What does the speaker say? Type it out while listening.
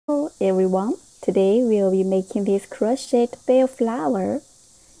Hello everyone, today we'll be making this crocheted bell flower.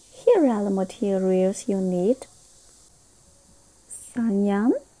 Here are the materials you need. Some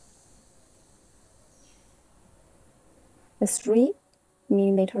yarn, a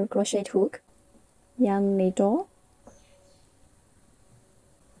 3mm crochet hook, yarn needle,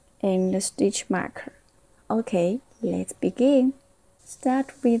 and a stitch marker. Okay, let's begin.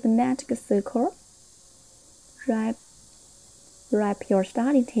 Start with the magic circle. Wrap your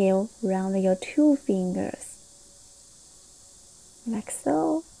starting tail around your 2 fingers, like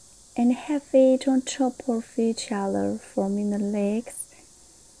so, and have it on top of each other, forming the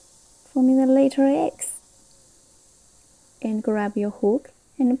letter X. And grab your hook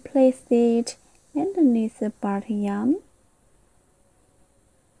and place it underneath the button yarn,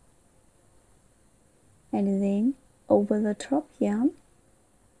 and then over the top yarn,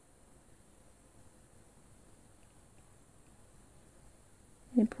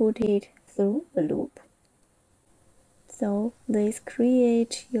 and put it through the loop. So this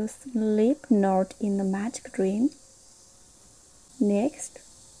creates your slip knot in the magic ring. Next,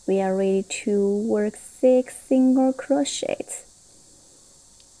 we are ready to work 6 single crochets.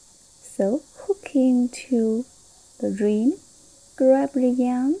 So hook into the ring, grab the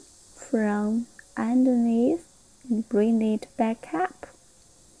yarn from underneath and bring it back up.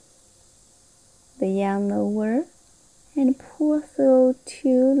 The yarn over and pull through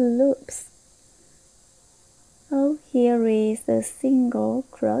 2 loops. Oh, here is a single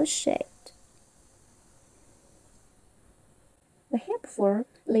crochet. A helpful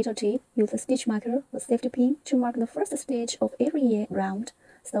little tip: use a stitch marker or safety pin to mark the first stitch of every round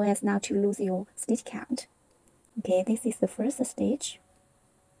so as not to lose your stitch count. Okay, this is the first stitch.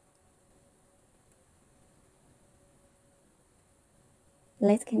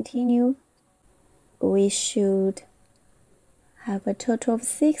 Let's continue. We should have a total of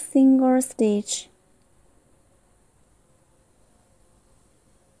 6 single stitches.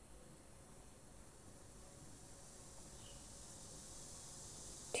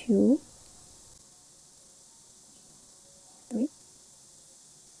 Two, 3,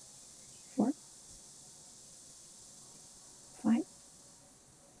 4, 5,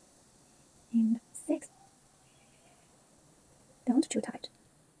 and 6. Don't too tight.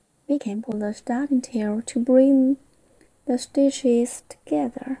 We can pull the starting tail to bring the stitches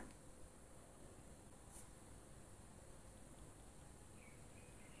together.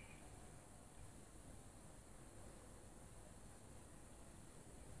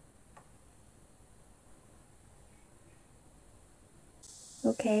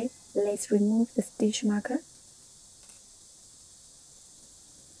 Okay, let's remove the stitch marker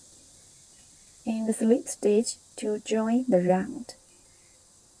and the slip stitch to join the round.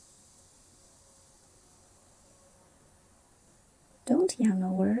 Don't yarn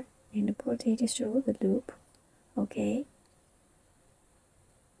over and put it through the loop. Okay.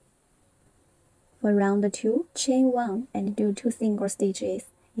 For round 2, chain 1 and do 2 single stitches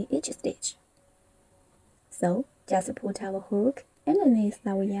in each stitch. So just put our hook underneath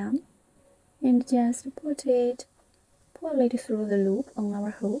our yarn and just pull it through the loop on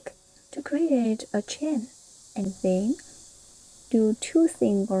our hook to create a chain, and then do 2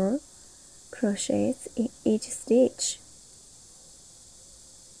 single crochets in each stitch.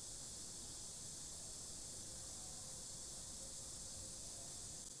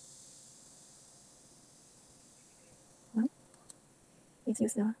 One, let's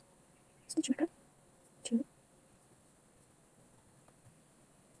use the stitch marker. 2,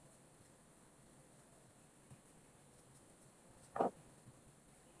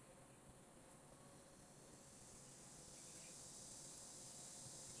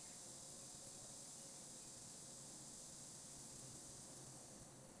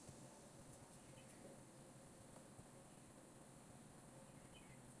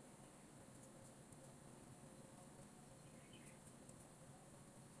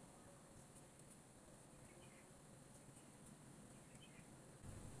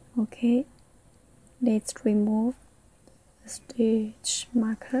 okay, let's remove the stitch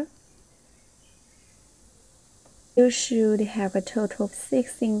marker. You should have a total of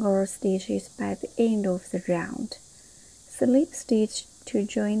 6 single stitches by the end of the round. Slip stitch to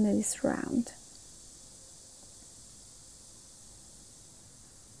join this round.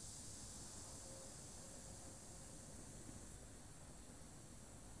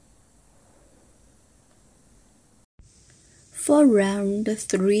 For round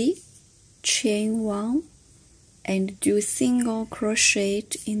 3, chain 1 and do single crochet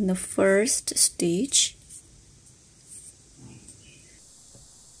in the first stitch.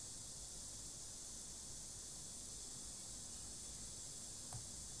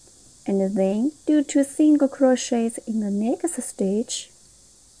 and then do 2 single crochets in the next stitch.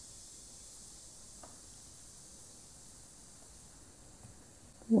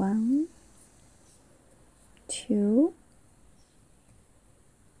 One, two,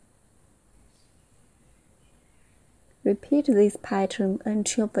 repeat this pattern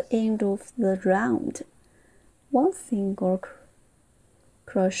until the end of the round. 1 single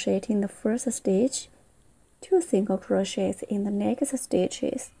crochet in the first stitch, 2 single crochets in the next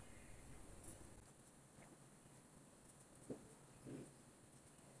stitches.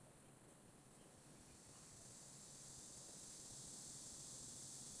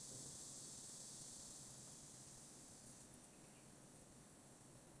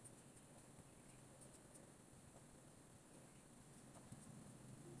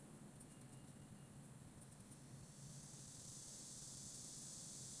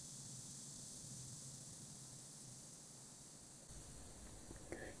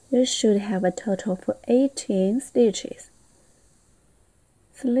 You should have a total of 18 stitches.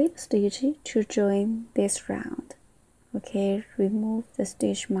 Slip stitch to join this round. Okay, remove the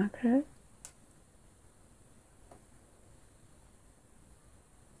stitch marker.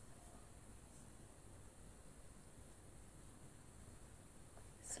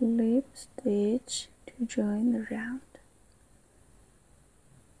 Slip stitch to join the round.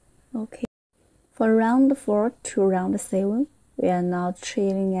 Okay, for round 4 to round 7, we are not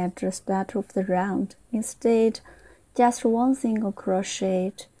trailing at the start of the round. Instead, just 1 single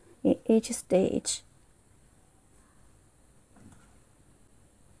crochet in each stitch.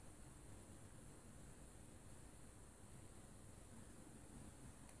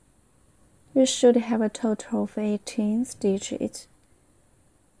 You should have a total of 18 stitches.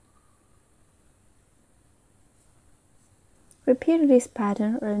 Repeat this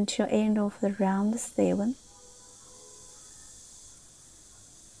pattern until end of the round 7.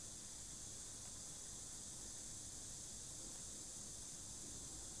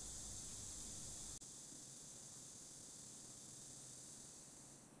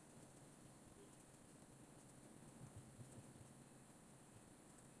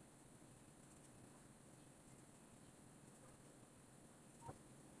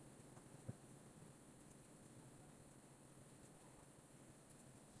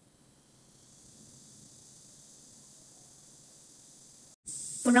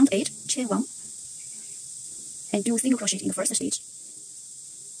 For round 8, chain 1 and do single crochet in the first stitch.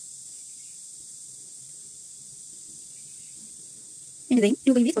 And then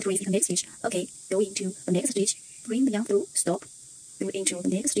do this for 3 in the next stitch. Okay, go into the next stitch, bring the yarn through, stop, go into the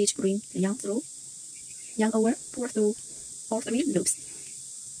next stitch, bring the yarn through, yarn over, pull through all 3 loops.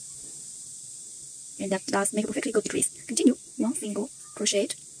 And that does make a perfectly good decrease. Continue 1 single crochet,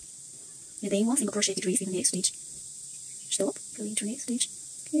 and then 1 single crochet decrease in the next stitch. Stop, go into next stitch.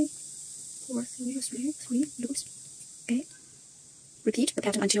 Okay, 4 through 3 loops. Okay, repeat the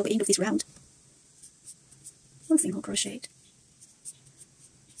pattern until the end of this round. 1 single crochet.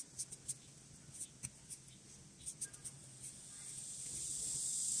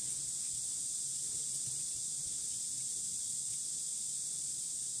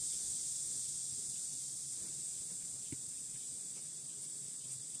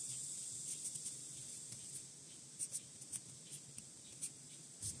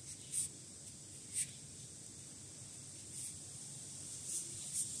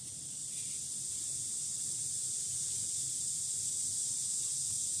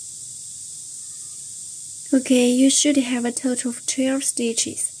 Okay, you should have a total of 12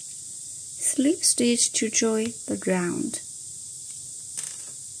 stitches. Slip stitch to join the round.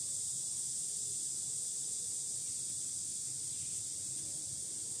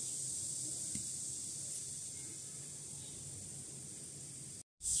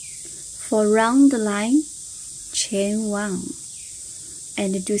 For round line, chain 1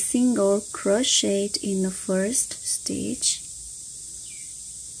 and do single crochet in the first stitch.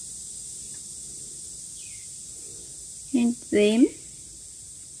 And then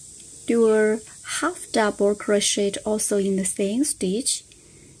do a half double crochet also in the same stitch.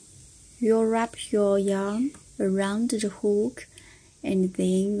 You wrap your yarn around the hook and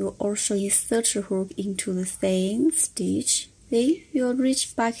then you also insert the hook into the same stitch. Then you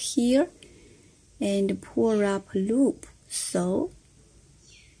reach back here and pull up a loop. So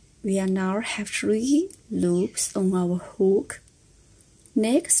we are now have 3 loops on our hook.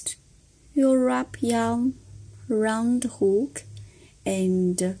 Next, you wrap yarn around the hook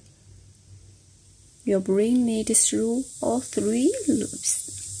and you bring it through all 3 loops.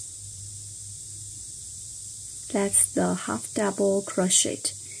 That's the half double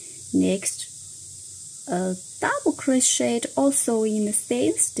crochet. Next, a double crochet also in the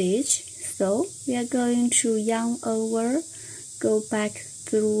same stitch. So we are going to yarn over, go back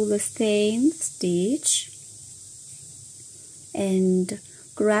through the same stitch, and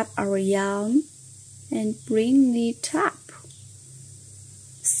grab our yarn and bring it up.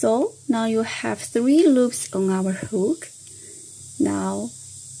 So now you have 3 loops on our hook. Now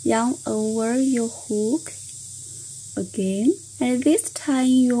yarn over your hook again, and this time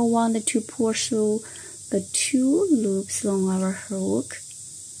you want to pull through the 2 loops on our hook.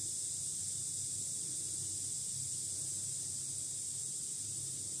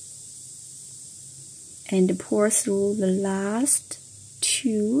 And pull through the last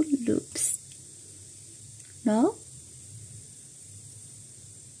 2 loops. Now,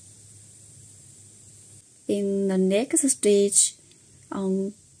 in the next stitch,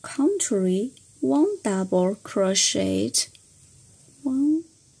 on contrary, 1 double crochet, 1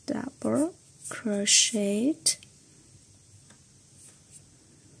 double crochet,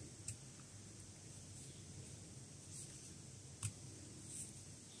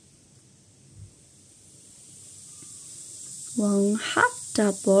 one half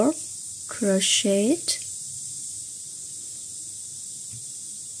double crochet,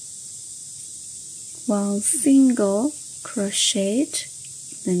 one single crochet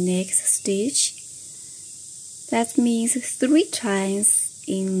in the next stitch. That means 3 times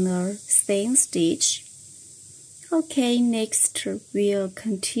in the same stitch. Okay, next we'll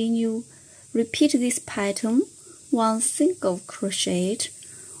continue. Repeat this pattern: 1 single crochet,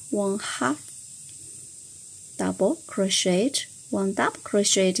 1 half double crochet, 1 double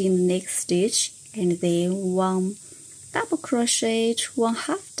crochet in the next stitch, and then 1 double crochet, 1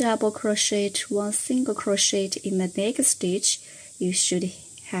 half double crochet, 1 single crochet in the next stitch. You should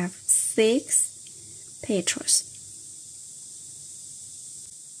have 6 petals.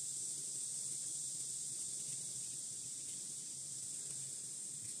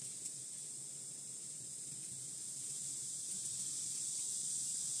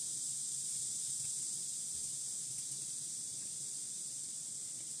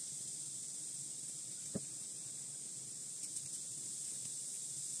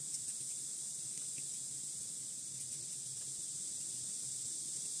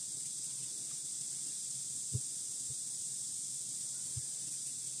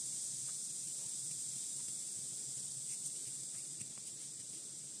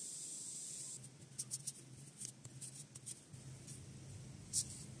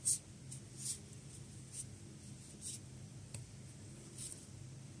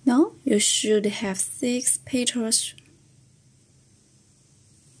 Now you should have 6 petals.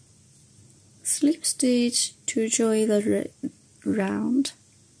 Slip stitch to join the round.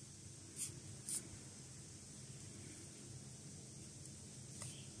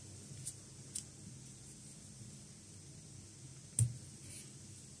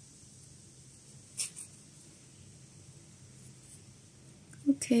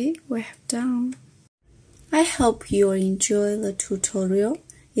 Okay, we have done. I hope you enjoy the tutorial.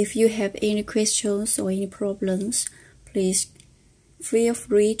 If you have any questions or any problems, please feel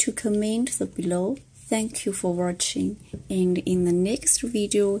free to comment below. Thank you for watching, and in the next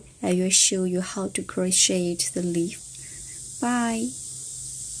video I will show you how to crochet the leaf. Bye!